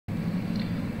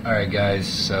Alright guys,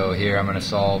 so here I'm going to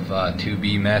solve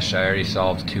 2B mesh. I already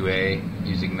solved 2A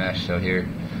using mesh, so here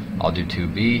I'll do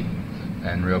 2B,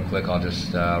 and real quick I'll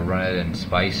just run it in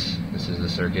Spice. This is the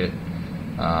circuit,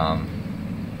 and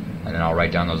then I'll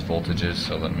write down those voltages.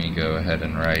 So let me go ahead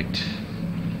and write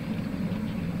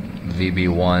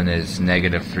VB1 is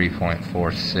negative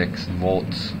 3.46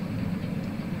 volts,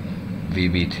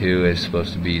 VB2 is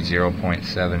supposed to be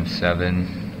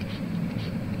 0.77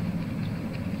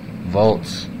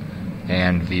 volts,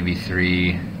 and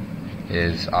VB3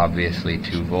 is obviously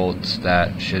 2 volts.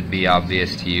 That should be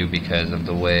obvious to you because of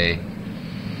the way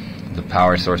the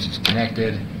power source is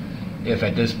connected. If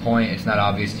at this point it's not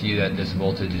obvious to you that this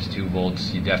voltage is 2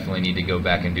 volts, you definitely need to go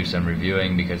back and do some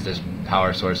reviewing, because this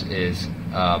power source is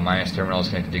minus terminal is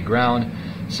connected to ground,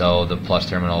 so the plus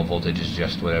terminal voltage is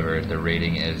just whatever the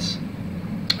rating is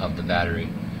of the battery.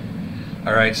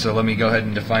 Alright, so let me go ahead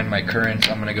and define my currents.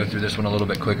 I'm going to go through this one a little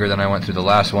bit quicker than I went through the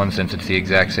last one, since it's the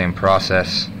exact same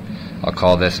process. I'll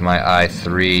call this my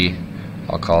I3,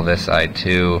 I'll call this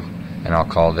I2, and I'll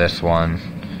call this one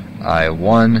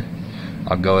I1.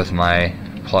 I'll go with my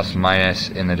plus minus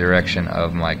in the direction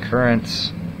of my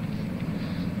currents,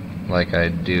 like I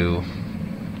do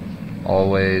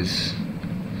always.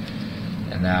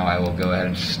 And now I will go ahead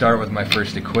and start with my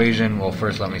first equation. Well,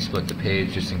 first let me split the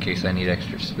page just in case I need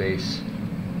extra space.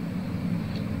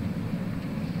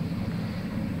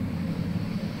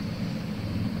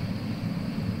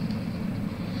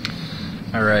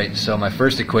 Alright, so my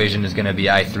first equation is going to be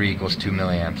I3 equals 2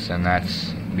 milliamps, and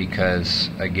that's because,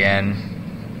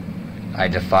 again, I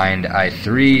defined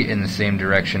I3 in the same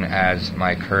direction as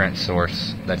my current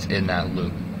source that's in that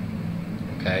loop.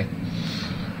 Okay?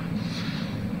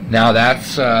 Now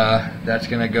that's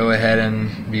going to go ahead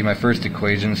and be my first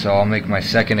equation, so I'll make my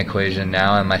second equation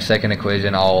now, and my second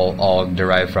equation I'll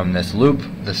derive from this loop,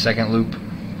 the second loop,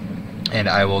 and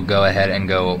I will go ahead and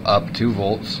go up 2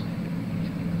 volts,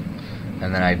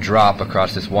 and then I drop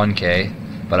across this 1K,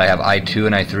 but I have I2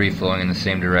 and I3 flowing in the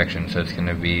same direction, so it's going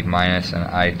to be minus an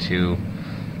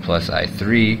I2 plus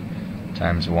I3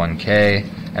 times 1K,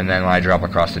 and then when I drop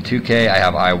across the 2K, I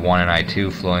have I1 and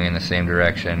I2 flowing in the same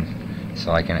direction.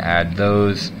 So I can add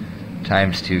those,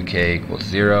 times 2K equals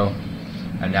 0.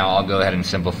 And now I'll go ahead and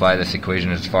simplify this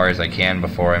equation as far as I can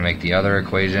before I make the other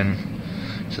equation.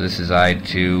 So this is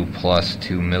I2 plus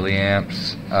 2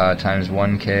 milliamps times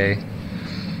 1K,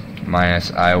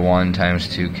 minus I1 times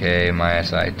 2K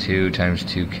minus I2 times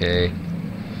 2K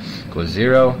equals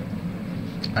 0.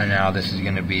 And now this is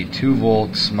going to be 2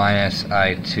 volts minus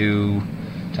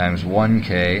I2 times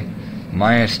 1K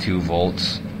minus 2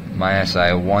 volts minus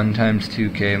I1 times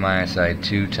 2K minus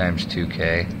I2 times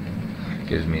 2K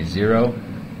gives me 0.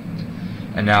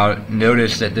 And now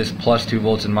notice that this plus 2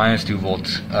 volts and minus 2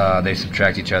 volts, they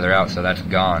subtract each other out, so that's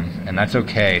gone. And that's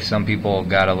okay. Some people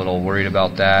got a little worried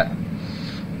about that.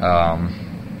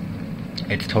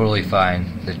 It's totally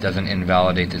fine. It doesn't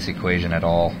invalidate this equation at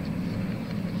all.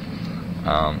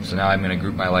 So now I'm going to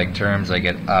group my like terms. I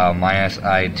get minus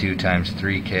I2 times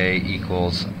 3K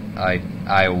equals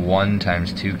I1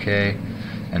 times 2K,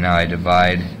 and now I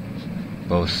divide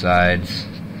both sides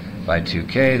by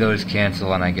 2K. Those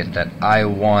cancel, and I get that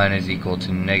I1 is equal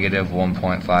to negative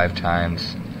 1.5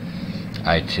 times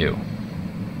I2.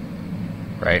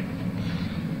 Right?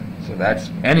 So that's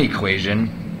an equation.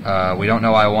 We don't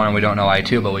know I1 and we don't know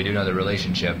I2, but we do know the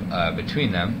relationship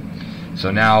between them. So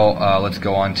now let's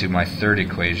go on to my third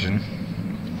equation.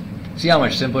 See how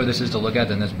much simpler this is to look at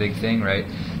than this big thing, right?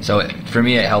 So for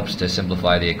me it helps to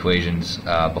simplify the equations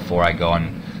before I go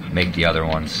and make the other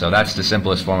ones. So that's the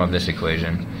simplest form of this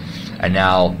equation. And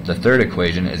now the third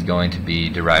equation is going to be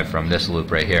derived from this loop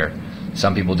right here.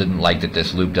 Some people didn't like that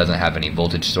this loop doesn't have any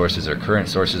voltage sources or current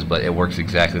sources, but it works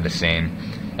exactly the same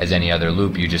as any other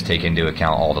loop. You just take into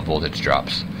account all the voltage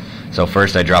drops. So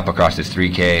first I drop across this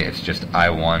 3K, it's just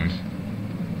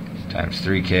I1 times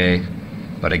 3K,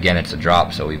 but again it's a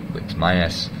drop, so it's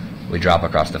minus. We drop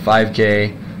across the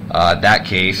 5K. That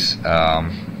case,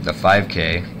 the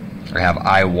 5K, I have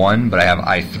I1, but I have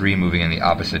I3 moving in the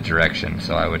opposite direction,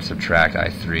 so I would subtract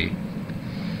I3.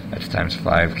 That's times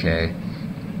 5K.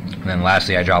 And then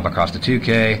lastly I drop across the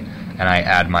 2K, and I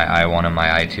add my I1 and my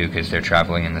I2 because they're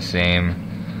traveling in the same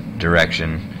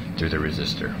direction through the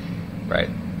resistor, right?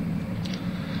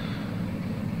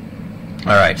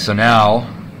 Alright, so now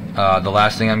the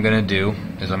last thing I'm going to do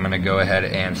is I'm going to go ahead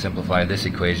and simplify this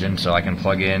equation, so I can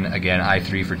plug in again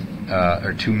I3 for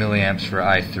or 2 milliamps for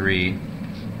I3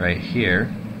 right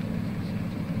here,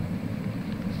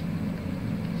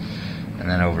 and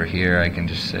then over here I can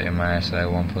just say minus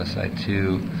I1 plus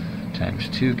I2 times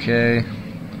 2K,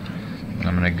 and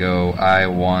I'm going to go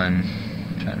I1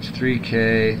 times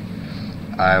 3K,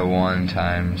 I1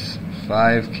 times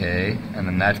 5K, and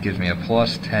then that gives me a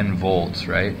plus 10 volts,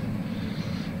 right?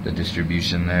 The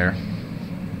distribution there.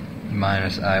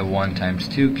 Minus I1 times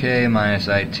 2K minus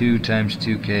I2 times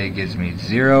 2K gives me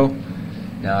 0.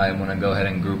 Now I'm going to go ahead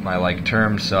and group my like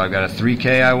terms. So I've got a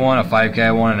 3K I1, a 5K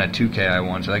I1, and a 2K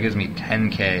I1. So that gives me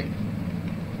 10K,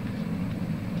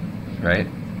 right?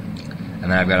 And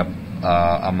then I've got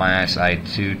a minus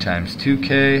I2 times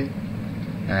 2K,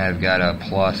 and I've got a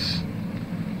plus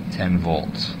 10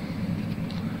 volts.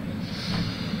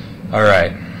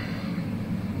 Alright.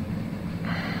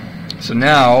 So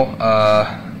now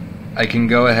I can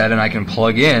go ahead and I can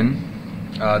plug in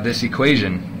this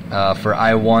equation for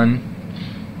I1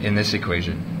 in this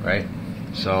equation, right?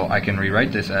 So I can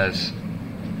rewrite this as,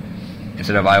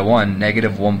 instead of I1,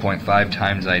 negative 1.5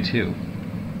 times I2.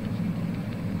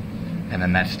 And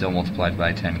then that's still multiplied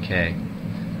by 10K.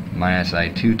 Minus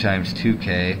I2 times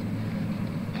 2K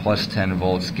plus 10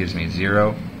 volts gives me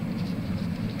 0.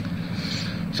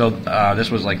 So this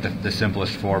was like the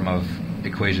simplest form of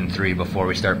equation 3 before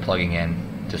we start plugging in.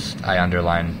 Just I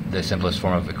underline the simplest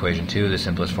form of equation 2, the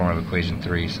simplest form of equation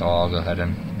 3. So I'll go ahead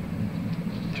and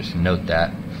just note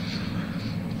that.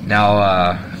 Now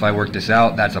if I work this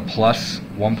out, that's a plus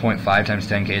 1.5 times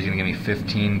 10K is going to give me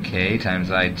 15K times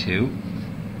I2.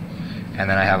 And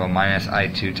then I have a minus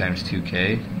I2 times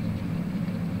 2K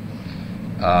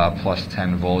plus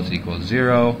 10 volts equals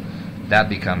 0. That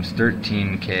becomes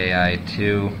 13K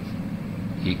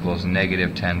I2 equals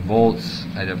negative 10 volts.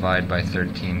 I divide by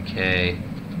 13K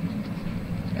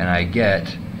and I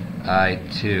get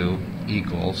I2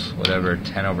 equals whatever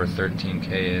 10 over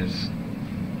 13K is.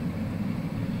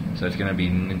 So it's going to be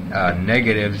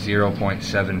negative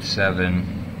 0.77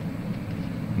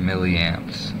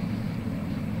 milliamps.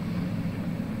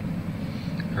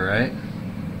 Alright?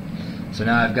 So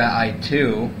now I've got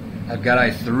I2, I've got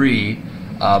I3,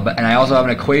 and I also have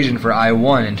an equation for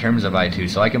I1 in terms of I2.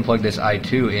 So I can plug this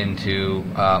I2 into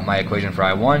my equation for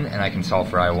I1, and I can solve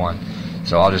for I1.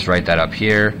 So I'll just write that up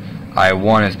here.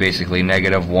 I1 is basically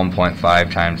negative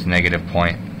 1.5 times negative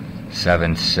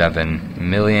 0.77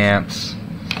 milliamps.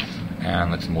 And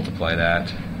let's multiply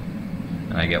that.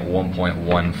 And I get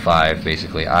 1.15.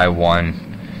 Basically, I1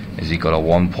 is equal to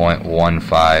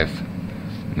 1.15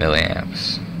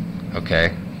 milliamps.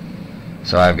 Okay?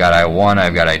 So I've got I1,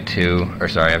 I've got I2, or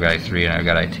sorry, I've got I3, and I've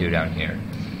got I2 down here.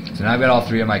 So now I've got all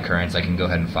three of my currents. I can go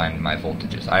ahead and find my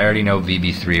voltages. I already know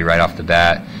VB3 right off the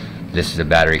bat. This is a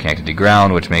battery connected to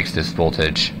ground, which makes this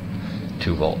voltage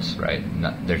 2 volts, right?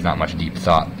 There's not much deep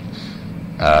thought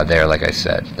there, like I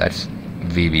said. That's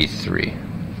VB3.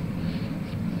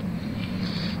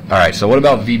 Alright, so what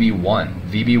about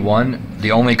VB1? VB1,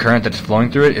 the only current that's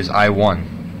flowing through it is I1.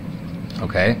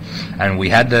 Okay? And we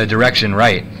had the direction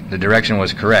right. The direction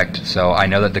was correct. So I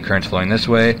know that the current's flowing this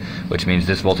way, which means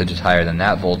this voltage is higher than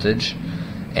that voltage.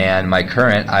 And my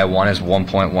current, I1, is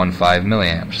 1.15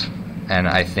 milliamps. And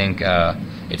I think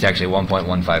it's actually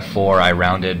 1.154. I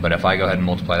rounded, but if I go ahead and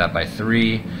multiply that by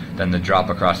 3, then the drop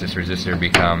across this resistor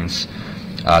becomes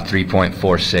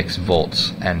 3.46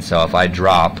 volts. And so if I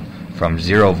drop from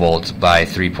 0 volts by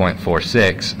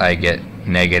 3.46, I get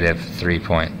negative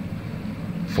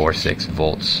 3.46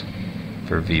 volts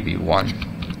for VB1.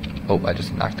 Oh, I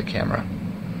just knocked the camera.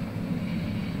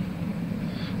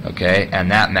 Okay, and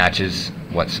that matches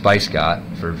what Spice got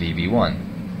for VB1.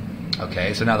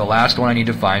 Okay, so now the last one I need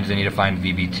to find is I need to find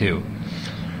VB2.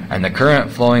 And the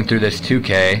current flowing through this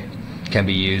 2K can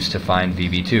be used to find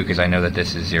VB2 because I know that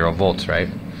this is 0 volts, right?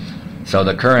 So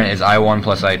the current is I1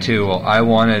 plus I2. Well,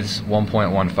 I1 is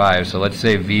 1.15, so let's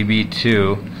say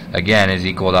VB2 again is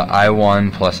equal to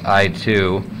I1 plus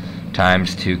I2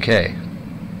 times 2K.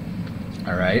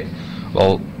 Alright,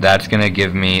 well that's going to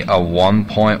give me a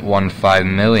 1.15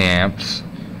 milliamps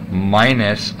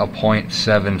minus a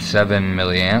 0.77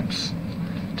 milliamps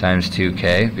times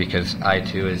 2K because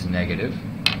I2 is negative.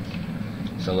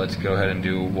 So let's go ahead and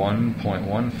do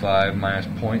 1.15 minus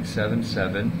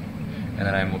 0.77, and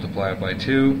then I multiply it by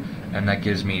 2, and that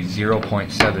gives me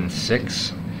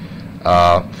 0.76.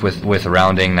 With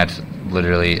rounding, that's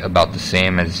literally about the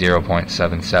same as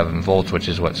 0.77 volts, which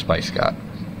is what Spice got.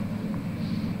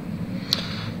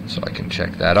 So I can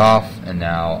check that off, and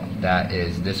now that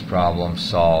is this problem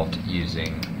solved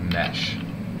using mesh.